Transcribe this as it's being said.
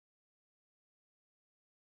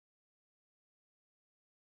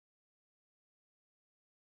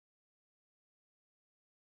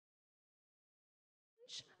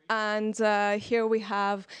And here we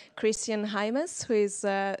have Christian Heimes, who is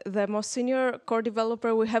the most senior core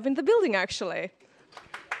developer we have in the building, actually.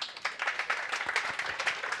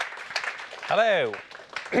 Hello.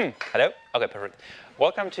 Hello? OK, perfect.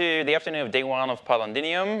 Welcome to the afternoon of day one of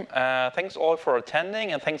PyLondinium. Thanks all for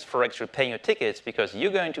attending, and thanks for actually paying your tickets, because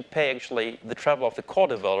you're going to pay actually the travel of the core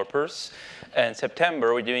developers. In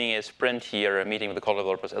September, we're doing a sprint here, a meeting with the core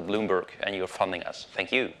developers at Bloomberg, and you're funding us.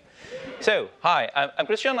 Thank you. So, hi, I'm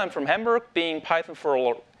Christian. I'm from Hamburg, being Python for a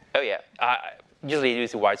lot. Oh, yeah. I usually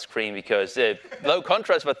use a widescreen because low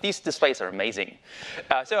contrast, but these displays are amazing.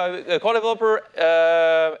 So, I'm a core developer,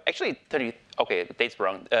 actually, OK, the date's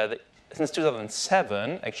wrong. Since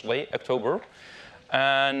 2007, actually, October,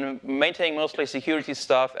 and maintaining mostly security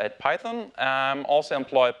stuff at Python. I'm also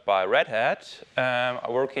employed by Red Hat,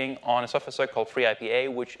 working on a software stack called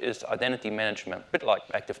FreeIPA, which is identity management, a bit like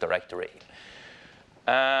Active Directory.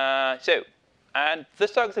 And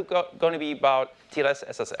this talk is going to be about TLS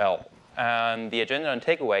SSL. And the agenda and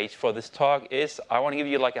takeaways for this talk is I want to give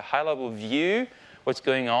you like a high-level view what's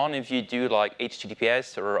going on if you do like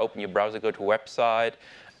HTTPS or open your browser, go to a website.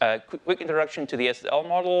 Quick introduction to the SSL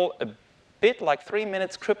model, a bit like 3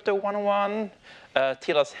 minutes crypto 101,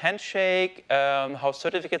 TLS handshake, how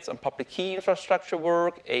certificates and public key infrastructure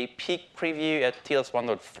work, a peek preview at TLS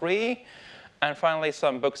 1.3, and finally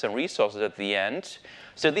some books and resources at the end.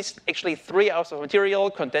 So this actually 3 hours of material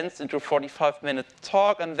condensed into a 45-minute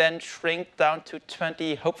talk and then shrink down to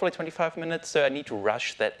 20, hopefully 25 minutes. So I need to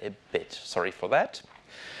rush that a bit. Sorry for that.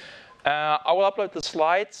 I will upload the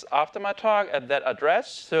slides after my talk at that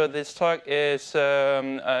address. So this talk is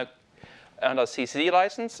under CCD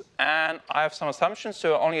license. And I have some assumptions.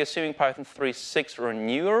 So only assuming Python 3.6 or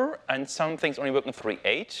newer, and some things only work in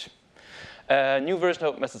 3.8. New version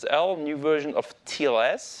of SSL, new version of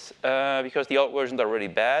TLS, because the old versions are really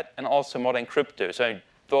bad, and also modern crypto. So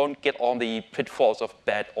don't get on the pitfalls of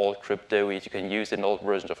bad old crypto, which you can use in old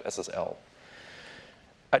versions of SSL.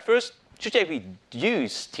 At first, should you actually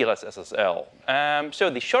use TLS SSL? So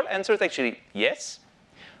the short answer is actually yes.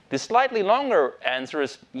 The slightly longer answer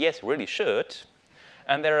is yes, really should.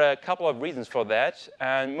 And there are a couple of reasons for that.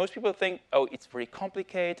 And most people think, oh, it's very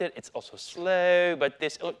complicated. It's also slow. But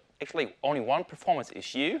there's actually only one performance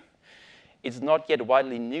issue. It's not yet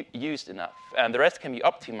widely used enough. And the rest can be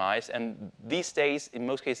optimized. And these days, in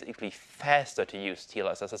most cases, it's actually faster to use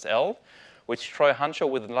TLS SSL, which Troy Hancho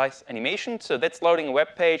with a nice animation. So that's loading a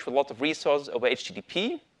web page with lots of resources over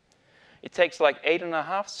HTTP. It takes like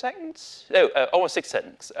 8.5 seconds. No, almost 6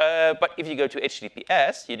 seconds. But if you go to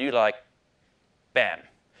HTTPS, you do like bam.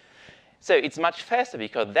 So it's much faster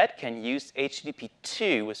because that can use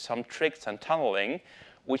HTTP2 with some tricks and tunneling,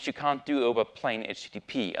 which you can't do over plain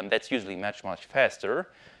HTTP. And that's usually much, much faster.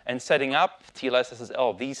 And setting up TLS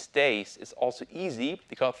SSL these days is also easy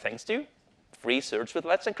because thanks to free search with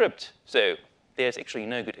Let's Encrypt. So there's actually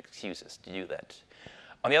no good excuses to do that.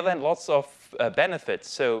 On the other hand, lots of benefits.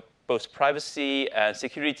 So both privacy and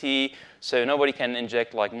security. So nobody can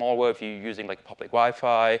inject like malware if you're using like public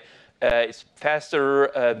Wi-Fi. It's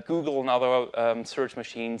faster. Google and other search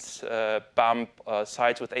machines bump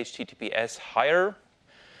sites with HTTPS higher.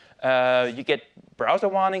 You get browser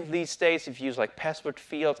warnings these days if you use like password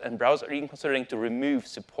fields, and browsers are even considering to remove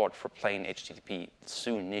support for plain HTTP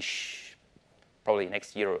soonish. Probably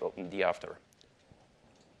next year or the year after.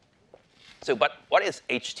 So, but what is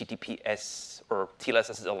HTTPS or TLS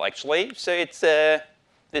SSL actually? So it's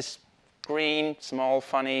this green, small,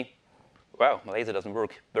 funny. Wow, my laser doesn't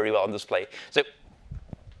work very well on display. So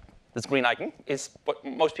this green icon is what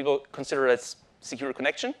most people consider as secure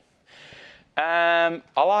connection. I'll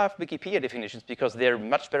have Wikipedia definitions because they're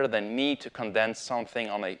much better than me to condense something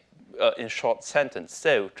on in a short sentence.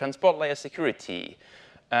 So transport layer security.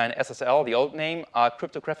 And SSL, the old name, are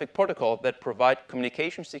cryptographic protocols that provide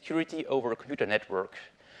communication security over a computer network.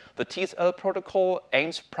 The TSL protocol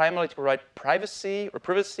aims primarily to provide privacy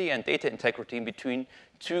and data integrity between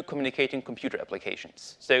two communicating computer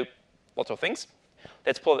applications. So lots of things.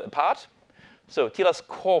 Let's pull it apart. So TLS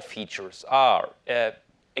core features are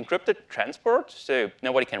encrypted transport, so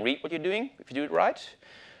nobody can read what you're doing if you do it right.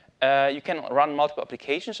 You can run multiple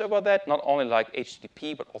applications over that, not only like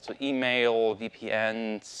HTTP, but also email,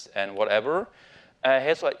 VPNs, and whatever. It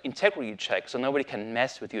has like integrity checks, so nobody can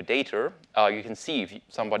mess with your data. You can see if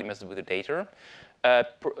somebody messes with your data.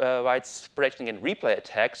 Provides protection against replay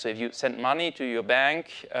attacks. So if you send money to your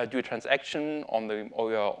bank, do a transaction on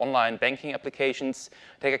your online banking applications,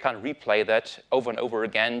 attacker can't replay that over and over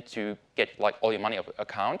again to get like all your money off your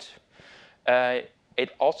account.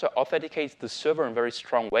 It also authenticates the server in a very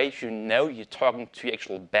strong way. You know you're talking to the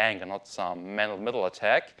actual bank and not some man-in-the-middle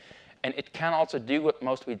attack. And it can also do what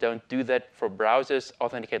most we don't do that for browsers,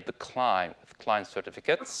 authenticate the client with client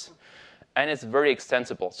certificates. And it's very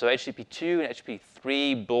extensible. So HTTP2 and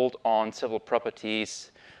HTTP3 build on several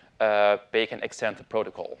properties where you can extend the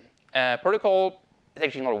protocol. Protocol is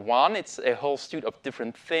actually not one. It's a whole suite of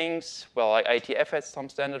different things. Well, like IETF has some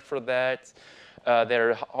standard for that.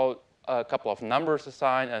 There are a couple of numbers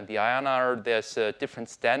assigned, and the IANA, there's different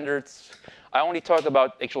standards. I only talk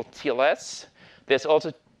about actual TLS. There's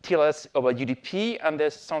also TLS over UDP, and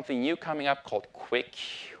there's something new coming up called QUIC,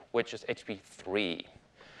 which is HTTP3.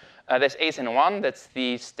 There's ASN1, that's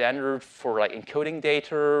the standard for like encoding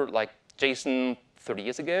data, like JSON 30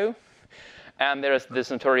 years ago. And there's this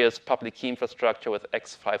notorious public key infrastructure with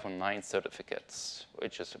X509 certificates,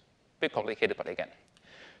 which is a bit complicated, but again.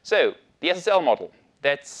 So the SSL model,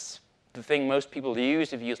 that's the thing most people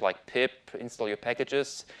use if you use like pip, install your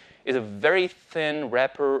packages, is a very thin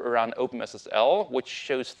wrapper around OpenSSL, which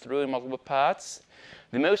shows through in multiple parts.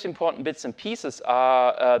 The most important bits and pieces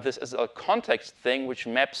are this SSL context thing, which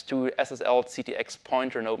maps to SSL CTX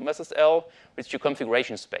pointer in OpenSSL, which is your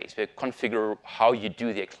configuration space, where you configure how you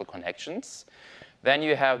do the actual connections. Then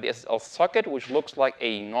you have the SSL socket, which looks like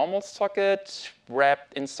a normal socket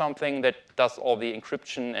wrapped in something that does all the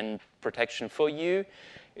encryption and protection for you.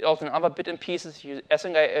 It also in other bits and pieces, you use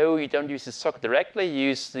async I/O. You don't use the socket directly. You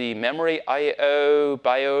use the memory I/O,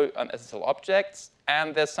 bio, and SSL objects.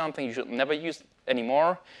 And there's something you should never use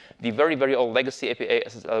anymore, the very, very old legacy APA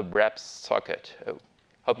SSL wrap socket. Oh,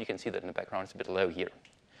 hope you can see that in the background. It's a bit low here.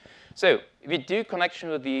 So if you do connection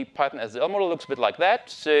with the Python SSL model, it looks a bit like that.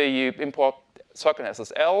 So you import socket and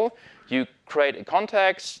SSL, you create a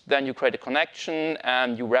context, then you create a connection,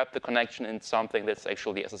 and you wrap the connection in something that's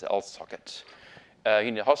actually the SSL socket.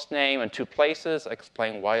 You need a host name and 2 places. I'll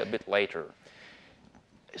explain why a bit later.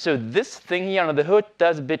 So this thing here under the hood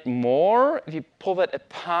does a bit more. If you pull that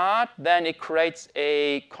apart, then it creates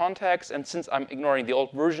a context. And since I'm ignoring the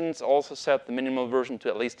old versions, I also set the minimal version to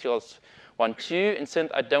at least TLS1.2. And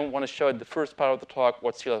since I don't want to show in the first part of the talk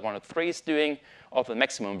what TLS1.3 is doing, of the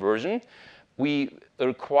maximum version, we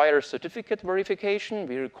require certificate verification.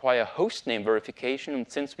 We require hostname verification. And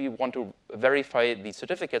since we want to verify the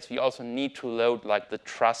certificates, we also need to load like the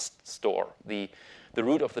trust store, the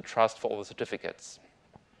root of the trust for all the certificates.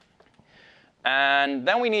 And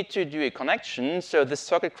then we need to do a connection. So this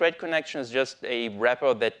socket create connection is just a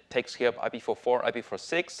wrapper that takes care of IPv4,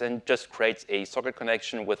 IPv6, and just creates a socket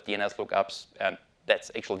connection with DNS lookups. And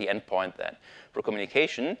that's actually the endpoint then for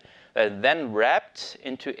communication. Then wrapped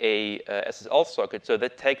into a SSL socket. So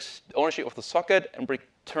that takes ownership of the socket and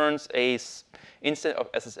returns a instance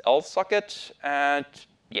of SSL socket. And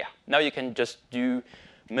yeah, now you can just do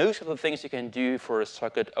most of the things you can do for a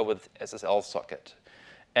socket over the SSL socket.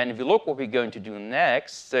 And if you look what we're going to do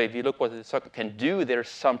next, so if you look what the socket can do, there's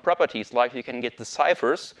some properties, like you can get the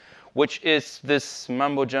ciphers, which is this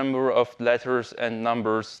mumbo-jumbo of letters and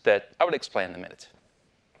numbers that I will explain in a minute.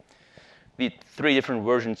 The 3 different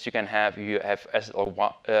versions you can have. You have SSL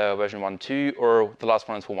version 1.2, or the last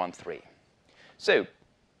one is for 1.3. So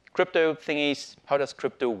crypto thingies, how does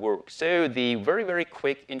crypto work? So the very, very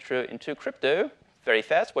quick intro into crypto, very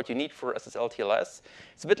fast, what you need for SSL TLS.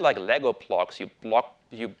 It's a bit like Lego blocks.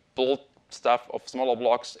 You build stuff of smaller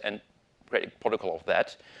blocks and create a protocol of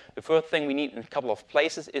that. The first thing we need in a couple of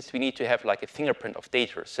places is we need to have like a fingerprint of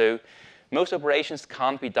data. So most operations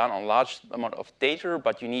can't be done on large amount of data,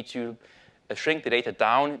 but you need to shrink the data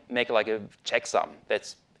down, make like a checksum.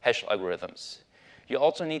 That's hash algorithms. You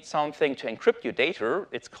also need something to encrypt your data.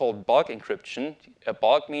 It's called bulk encryption. A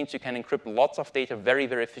bulk means you can encrypt lots of data very,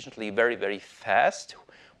 very efficiently, very, very fast,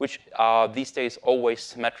 which are these days always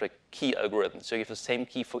symmetric key algorithms. So you have the same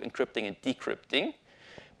key for encrypting and decrypting.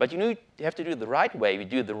 But you have to do it the right way. If you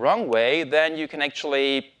do it the wrong way, then you can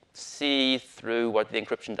actually see through what the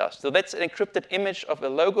encryption does. So that's an encrypted image of a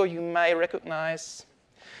logo you may recognize.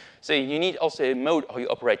 So you need also a mode how you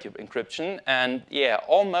operate your encryption. And yeah,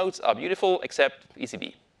 all modes are beautiful except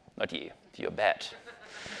ECB, not you. You're bad.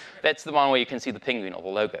 That's the one where you can see the penguin or the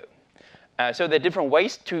logo. So there are different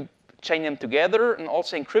ways to chain them together. And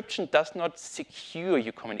also encryption does not secure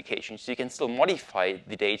your communication. So you can still modify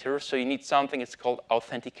the data. So you need something that's called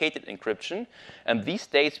authenticated encryption. And these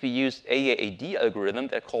days we use AAAD algorithm.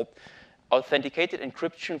 They're called authenticated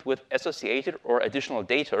encryption with associated or additional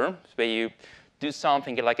data, where you do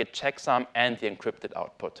something like a checksum and the encrypted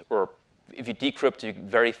output. Or if you decrypt, you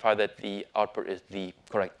verify that the output is the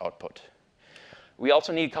correct output. We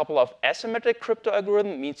also need a couple of asymmetric crypto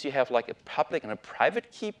algorithms. It means you have like a public and a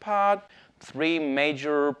private key part, 3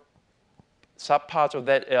 major subparts of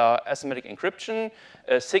that are asymmetric encryption,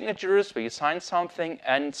 signatures where you sign something,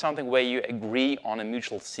 and something where you agree on a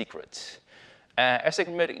mutual secret.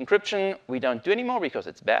 Asymmetric encryption we don't do anymore because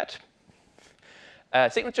it's bad.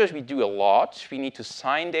 Signatures we do a lot. We need to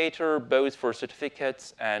sign data both for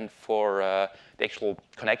certificates and for the actual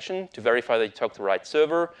connection to verify that you talk to the right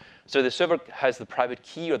server. So the server has the private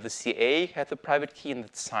key, or the CA has the private key, and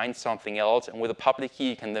it signs something else. And with a public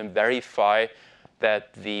key, you can then verify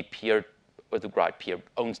that the peer, or the right peer,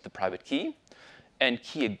 owns the private key. And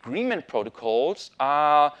key agreement protocols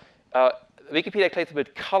are, Wikipedia claims a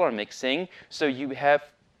bit color mixing. So you have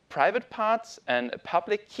private parts and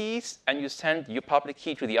public keys, and you send your public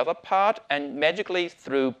key to the other part, and magically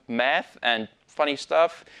through math and funny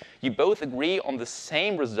stuff, you both agree on the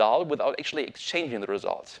same result without actually exchanging the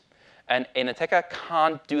result. And an attacker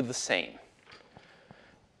can't do the same.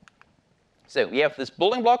 So we have these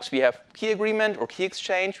building blocks. We have key agreement or key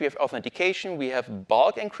exchange. We have authentication. We have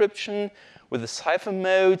bulk encryption with the cipher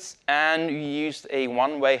modes, and we used a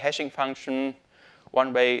one-way hashing function,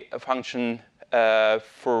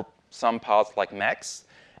 for some parts like max.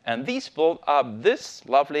 And these build up this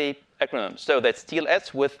lovely acronym. So that's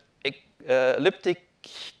TLS with elliptic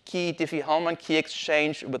key Diffie-Hellman key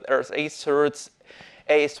exchange with RSA certs,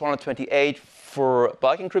 AS228 for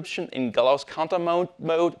bulk encryption in Gauss counter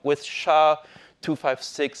mode with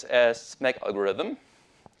SHA-256 as MAC algorithm.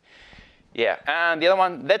 Yeah, and the other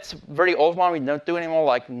one, that's a very old one we don't do anymore,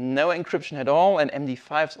 like no encryption at all, and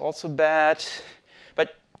MD5 is also bad.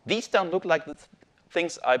 But these don't look like the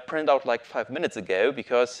things I printed out like 5 minutes ago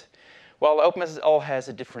because, well, OpenSSL has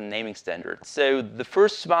a different naming standard. So the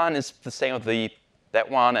first one is the same as that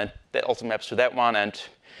one, and that also maps to that one, and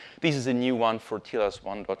this is a new one for TLS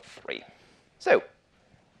 1.3. So,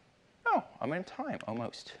 oh, I'm in time,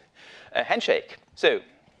 almost. Handshake. So,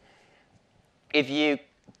 if you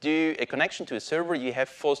do a connection to a server, you have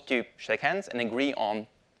forced to shake hands and agree on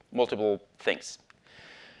multiple things.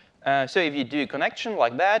 So if you do a connection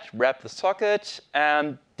like that, wrap the socket,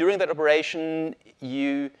 and during that operation,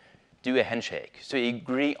 you do a handshake. So you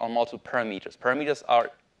agree on multiple parameters. Parameters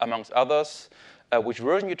are, amongst others, which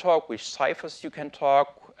version you talk, which ciphers you can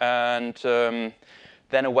talk, and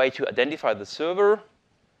then a way to identify the server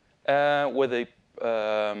with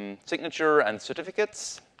a signature and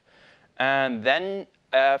certificates. And then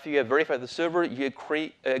after you have verified the server, you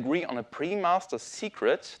agree on a pre-master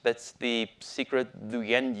secret. That's the secret you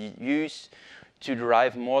can use to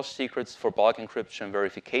derive more secrets for bulk encryption and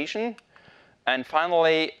verification. And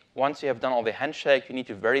finally, once you have done all the handshake, you need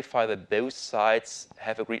to verify that both sides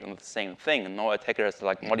have agreed on the same thing, and no attacker has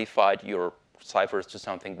like modified your ciphers to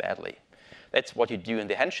something badly. That's what you do in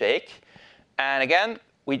the handshake. And again,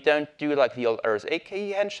 we don't do like the old RSA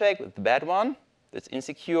key handshake, the bad one. That's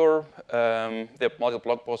insecure. There are multiple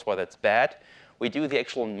blog posts why that's bad. We do the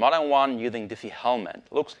actual modern one using Diffie-Hellman.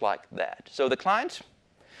 Looks like that. So the client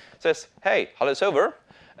says, hey, hello server,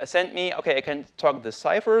 send me, OK, I can talk the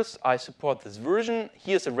ciphers. I support this version.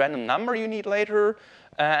 Here's a random number you need later.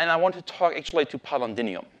 And I want to talk actually to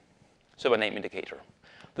PyLondinium, server name indicator.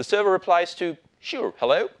 The server replies to, sure,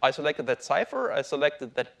 hello. I selected that cipher. I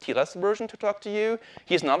selected that TLS version to talk to you.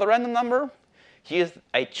 Here's another random number. Here's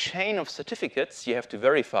a chain of certificates you have to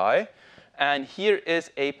verify. And here is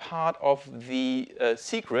a part of the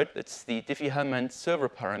secret. It's the Diffie-Hellman server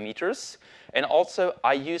parameters. And also,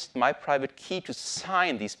 I used my private key to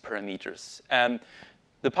sign these parameters.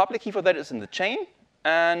 The public key for that is in the chain.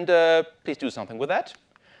 And please do something with that.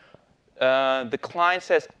 The client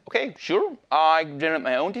says, OK, sure. I generate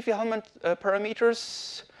my own Diffie-Hellman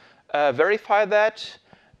parameters, verify that.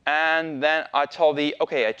 And then I tell the,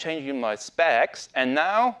 OK, I changed you my specs. And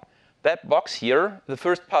now that box here, the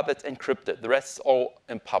first part that's encrypted. The rest is all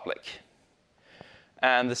in public.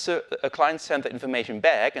 And the client sent the information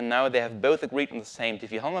back. And now they have both agreed on the same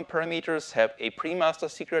Diffie-Hellman parameters, have a pre-master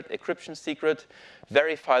secret, encryption secret,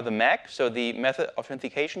 verify the MAC, so the method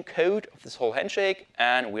authentication code of this whole handshake,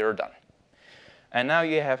 and we're done. And now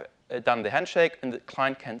you have done the handshake, and the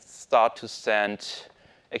client can start to send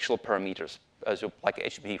actual parameters, like a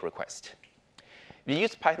HTTP request. We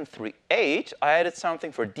used Python 3.8. I added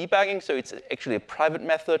something for debugging, so it's actually a private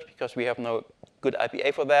method because we have no good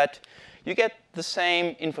IPA for that. You get the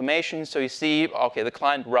same information, so you see, OK, the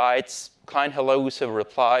client writes, client hello, server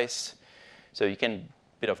replies. So you can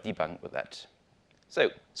bit of debugging with that.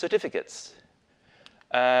 So certificates,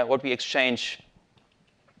 what we exchange.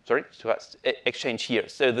 Sorry, exchange here.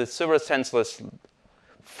 So the server sends this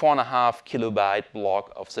 4.5 kilobyte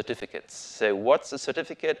block of certificates. So what's a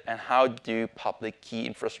certificate, and how do public key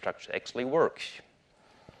infrastructure actually work?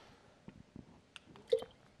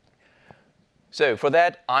 So for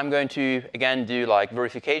that, I'm going to, again, do like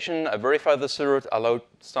verification. I verify the cert, I load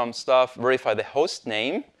some stuff, verify the host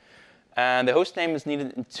name. And the host name is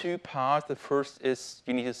needed in two parts. The first is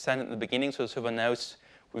you need to send it in the beginning so the server knows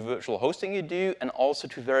which virtual hosting you do, and also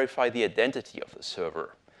to verify the identity of the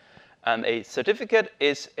server. And a certificate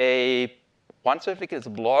is one certificate is a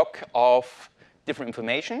block of different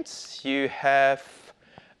informations. You have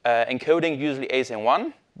encoding, usually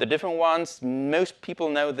ASN1. The different ones, most people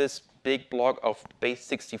know this big block of base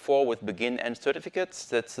 64 with begin and certificates.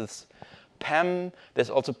 That's this PEM. There's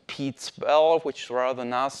also P12, which is rather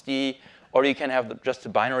nasty. Or you can have just a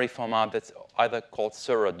binary format that's either called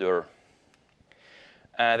SIR or DIR.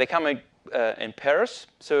 They come in pairs.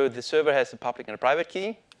 So the server has a public and a private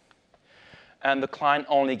key. And the client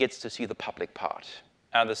only gets to see the public part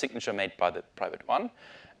and the signature made by the private one.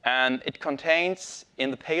 And it contains in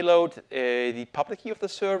the payload the public key of the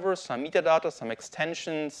server, some metadata, some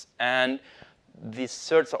extensions, and the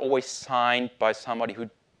certs are always signed by somebody who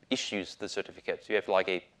issues the certificate. So you have like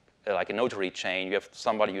a notary chain. You have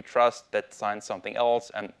somebody you trust that signs something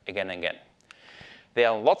else, and again and again. There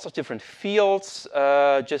are lots of different fields.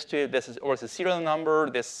 There's always a serial number.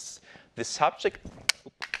 There's the subject.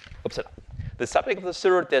 Oops. The subject of the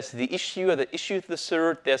cert, there's the issuer that issued the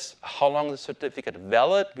cert, there's how long the certificate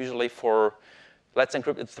valid, usually for, let's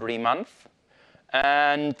encrypt it, 3 months.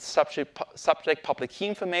 And subject public key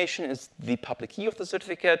information is the public key of the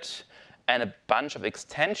certificate, and a bunch of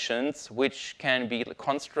extensions, which can be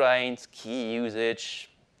constraints, key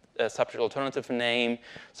usage, subject alternative name,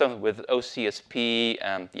 something with OCSP,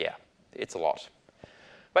 and yeah, it's a lot.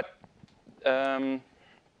 But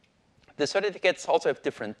the certificates also have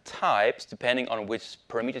different types depending on which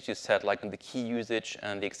parameters you set, like in the key usage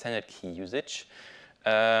and the extended key usage.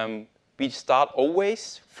 We start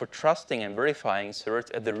always for trusting and verifying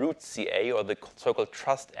certs at the root CA, or the so-called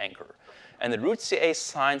trust anchor. And the root CA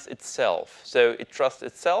signs itself. So it trusts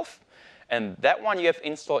itself. And that one you have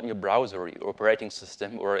installed in your browser, your operating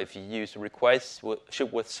system, or if you use request,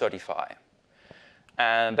 ship with certify.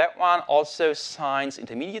 And that one also signs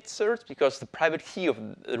intermediate certs, because the private key of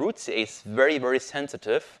the root CA is very, very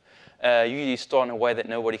sensitive, usually stored in a way that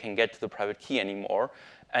nobody can get to the private key anymore.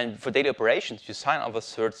 And for data operations, you sign other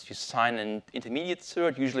certs. You sign an intermediate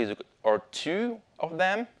cert, usually or 2 of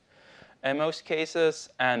them in most cases.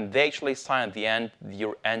 And they actually sign at the end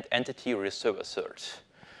your end entity or your server cert.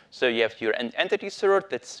 So you have your end entity cert.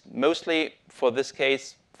 That's mostly, for this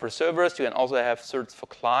case, for servers. You can also have certs for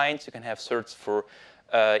clients. You can have certs for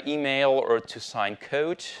email or to sign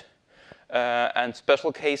code. And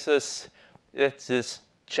special cases, it's this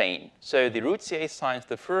chain. So the root CA signs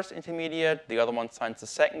the first intermediate, the other one signs the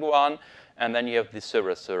second one, and then you have the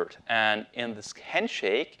server cert. And in this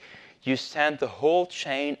handshake, you send the whole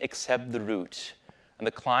chain except the root. And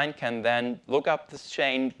the client can then look up this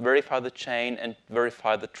chain, verify the chain, and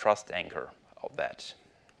verify the trust anchor of that.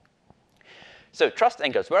 So trust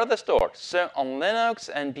anchors, where are they stored? So on Linux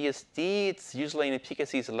and BSD, it's usually in a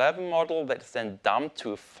PKC's 11 model that is then dumped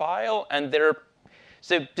to a file. And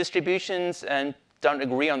so distributions and don't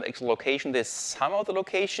agree on the actual location. There's some of the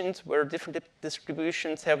locations where different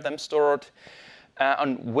distributions have them stored.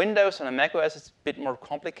 On Windows and on macOS, it's a bit more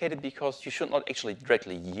complicated because you should not actually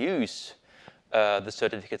directly use the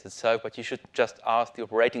certificate itself, but you should just ask the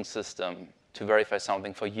operating system to verify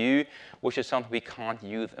something for you, which is something we can't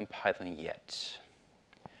use in Python yet.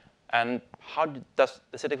 And how does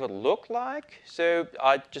the certificate look like? So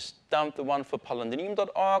I just dumped the one for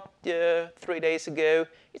PyLondinium.org 3 days ago.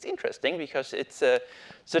 It's interesting because it's a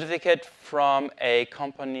certificate from a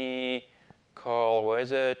company called, where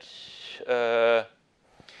is it?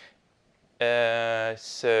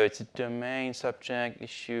 So it's a domain, subject,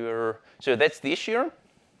 issuer. So that's the issuer.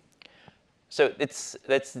 So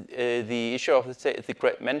that's the issuer of the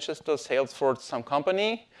Great Manchester, Salesforce, some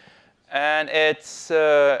company. And it's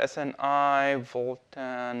SNI,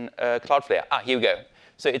 Voltan, Cloudflare. Here we go.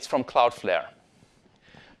 So it's from Cloudflare.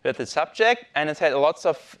 That's the subject, and it had lots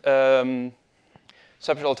of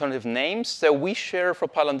subject alternative names. So we share for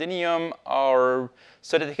PyLondinium our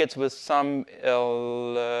certificates with some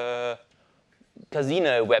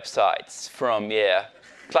casino websites from,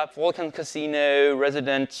 Club Vulcan Casino,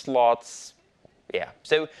 Resident Slots,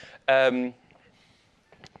 So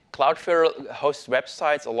Cloudflare hosts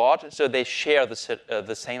websites a lot, so they share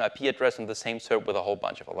the same IP address and the same server with a whole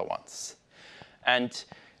bunch of other ones. And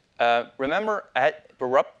remember, at the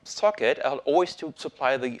RUP socket, I'll always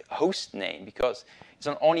supply the host name, because it's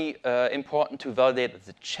not only important to validate that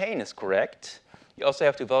the chain is correct, you also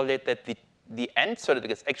have to validate that the end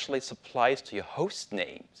certificate actually supplies to your host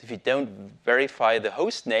name. So if you don't verify the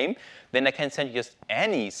host name, then I can send you just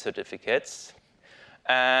any certificates,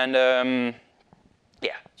 And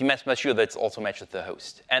yeah, you must make sure that it's also matches the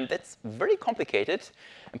host. And that's very complicated.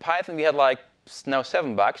 In Python, we had like now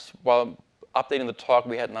 7 bugs. While updating the talk,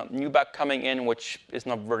 we had a new bug coming in, which is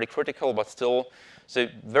not very critical, but still. So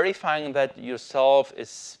verifying that yourself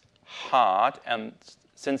is hard. And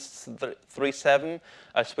since 3.7,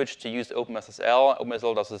 I switched to use OpenSSL.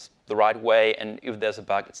 OpenSSL does this the right way. And if there's a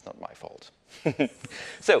bug, it's not my fault.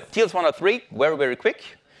 So TLS 103, very, very quick.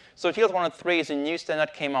 So TLS 103 is a new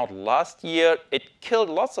standard, came out last year. It killed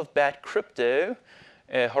lots of bad crypto.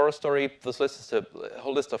 Horror story, this list is a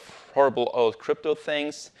whole list of horrible old crypto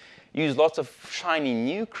things. Use lots of shiny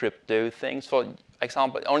new crypto things. For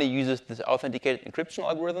example, it only uses the authenticated encryption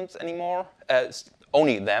algorithms anymore,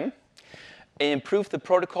 only them. It improved the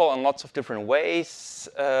protocol in lots of different ways.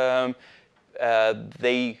 They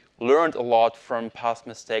learned a lot from past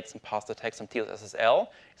mistakes and past attacks on TLS-SSL.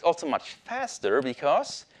 It's also much faster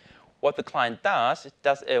because what the client does, it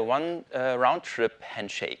does a one round-trip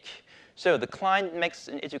handshake. So the client makes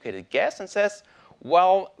an educated guess and says,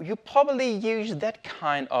 well, you probably use that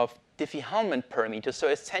kind of Diffie-Hellman parameter, so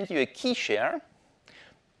I send you a key share.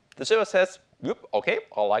 The server says, yep, OK,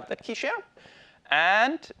 I like that key share.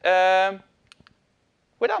 And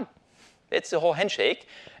we're done. It's a whole handshake.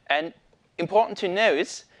 And important to know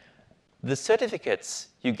is the certificates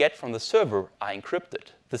you get from the server are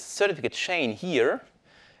encrypted. The certificate chain here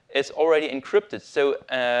is already encrypted. So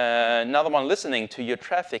another one listening to your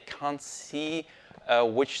traffic can't see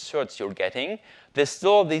which certs you're getting. There's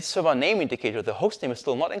still the server name indicator. The host name is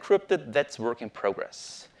still not encrypted. That's work in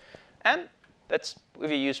progress. And that's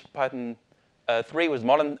if you use Python 3 with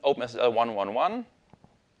modern OpenSSL 1.1.1,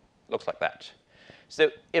 looks like that.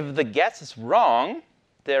 So if the guess is wrong,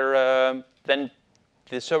 then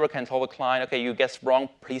the server can tell the client, OK, you guessed wrong.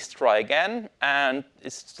 Please try again. And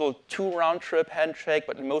it's still 2 round-trip handshake.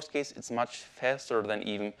 But in most cases, it's much faster than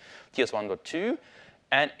even TLS 1.2.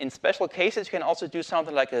 And in special cases, you can also do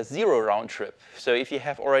something like a 0 round trip. So if you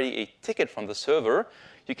have already a ticket from the server,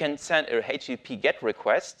 you can send a HTTP GET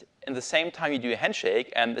request. In the same time, you do a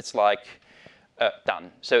handshake. And it's like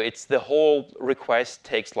done. So it's the whole request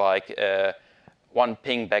takes like 1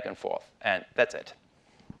 ping back and forth. And that's it.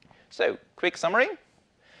 So quick summary.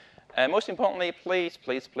 Most importantly, please,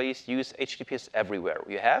 please, please use HTTPS everywhere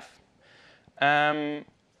you have.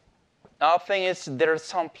 Another thing is there are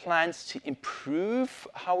some plans to improve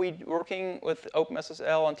how we're working with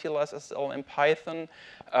OpenSSL and TLS-SSL in Python.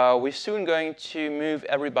 We're soon going to move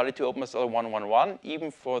everybody to OpenSSL 1.1.1, even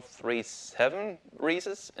for 3.7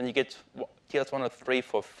 releases. And you get TLS 1.3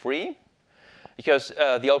 for free, because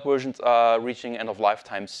the old versions are reaching end of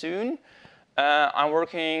lifetime soon. I'm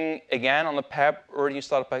working again on a PAB already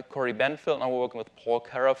started by Corey Benfield. Now we're working with Paul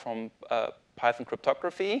Carra from Python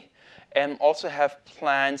cryptography. And also have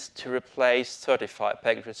plans to replace certified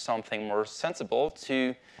package with something more sensible.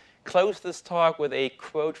 To close this talk with a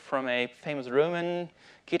quote from a famous Roman,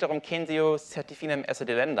 Ceterum censeo certifinem esse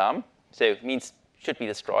delendam. So it means should be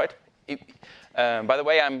destroyed. By the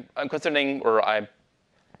way, I'm considering, or I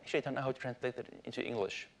actually don't know how to translate that into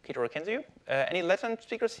English. Ceterum censeo. Any Latin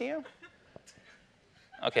speakers here?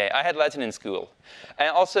 OK, I had Latin in school. And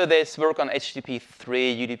also, there's work on HTTP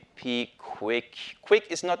 3, UDP, Quick. Quick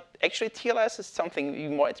is not actually TLS. It's something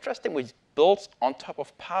even more interesting, which builds on top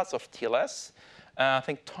of parts of TLS. I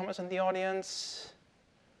think Tom is in the audience.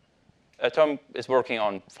 Tom is working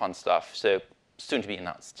on fun stuff, so soon to be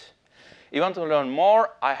announced. If you want to learn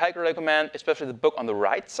more, I highly recommend, especially the book on the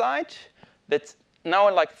right side. That's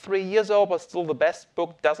now like 3 years old, but still the best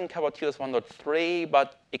book. Doesn't cover TLS 1.3,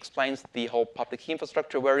 but explains the whole public key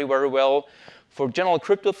infrastructure very, very well. For general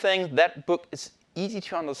crypto things, that book is easy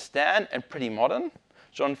to understand and pretty modern.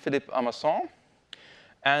 Jean-Philippe Amasson.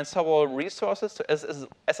 And several resources. So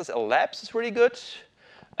SSL Labs is really good.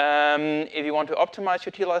 If you want to optimize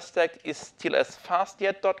your TLS stack, is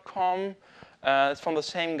tlsfastYet.com. It's from the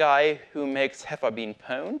same guy who makes Heffa Bean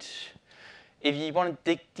Pwned. If you want to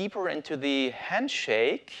dig deeper into the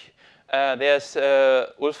handshake, there's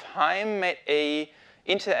Ulf Heim made a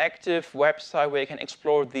interactive website where you can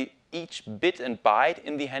explore each bit and byte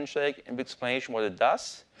in the handshake and explanation what it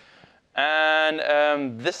does.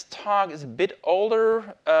 And this talk is a bit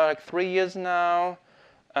older, like 3 years now,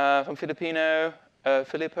 from Filippo.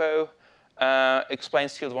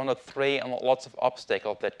 Explains TLS 1.3 and lots of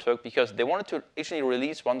obstacles that took, because they wanted to actually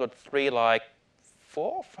release 1.3 like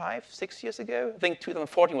 4, 5, 6 years ago. I think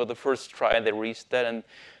 2014 was the first try they released that, and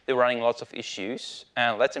they were running lots of issues.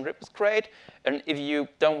 And Let's Encrypt is great. And if you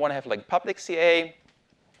don't want to have like public CA,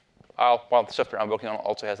 well, the software I'm working on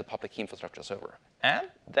also has a public key infrastructure server. And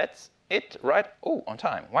that's it, right? Oh, on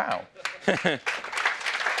time. Wow.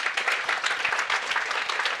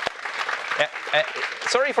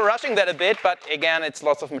 Sorry for rushing that a bit, but again, it's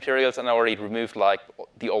lots of materials, and I already removed like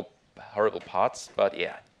the old horrible parts. But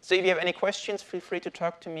yeah. So if you have any questions, feel free to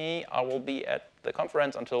talk to me. I will be at the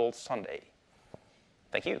conference until Sunday.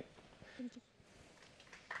 Thank you. Thank you.